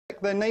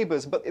their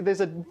neighbors, but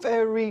there's a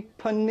very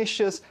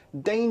pernicious,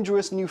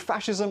 dangerous new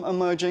fascism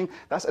emerging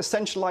that's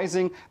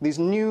essentializing these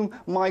new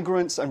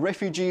migrants and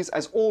refugees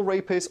as all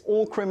rapists,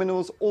 all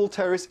criminals, all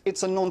terrorists.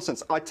 It's a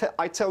nonsense.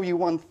 I tell you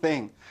one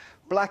thing.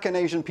 Black and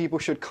Asian people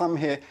should come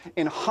here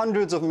in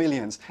hundreds of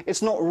millions.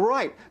 It's not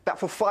right that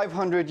for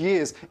 500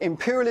 years,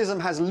 imperialism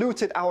has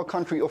looted our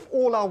country of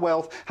all our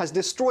wealth, has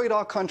destroyed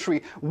our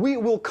country. We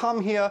will come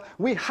here,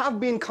 we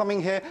have been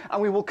coming here,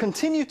 and we will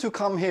continue to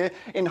come here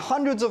in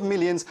hundreds of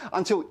millions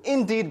until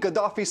indeed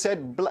Gaddafi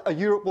said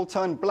Europe will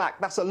turn black.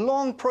 That's a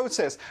long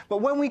process.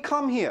 But when we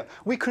come here,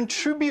 we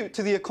contribute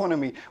to the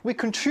economy, we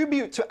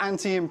contribute to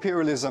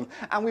anti-imperialism,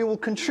 and we will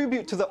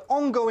contribute to the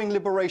ongoing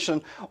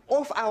liberation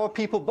of our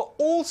people, but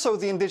also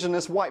the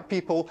indigenous white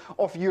people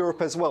of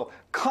Europe as well.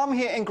 Come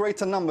here in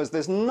greater numbers.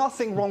 There's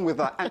nothing wrong with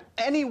that. And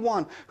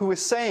anyone who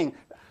is saying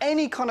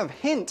any kind of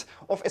hint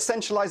of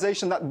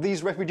essentialization that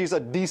these refugees are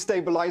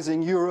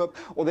destabilizing Europe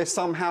or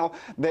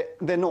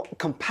they're not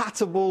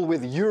compatible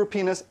with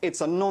Europeanness,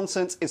 it's a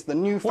nonsense. It's the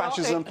new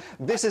fascism.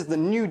 This is the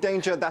new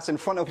danger that's in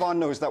front of our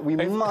nose that we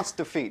must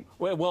defeat.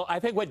 Well, I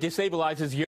think what destabilizes Europe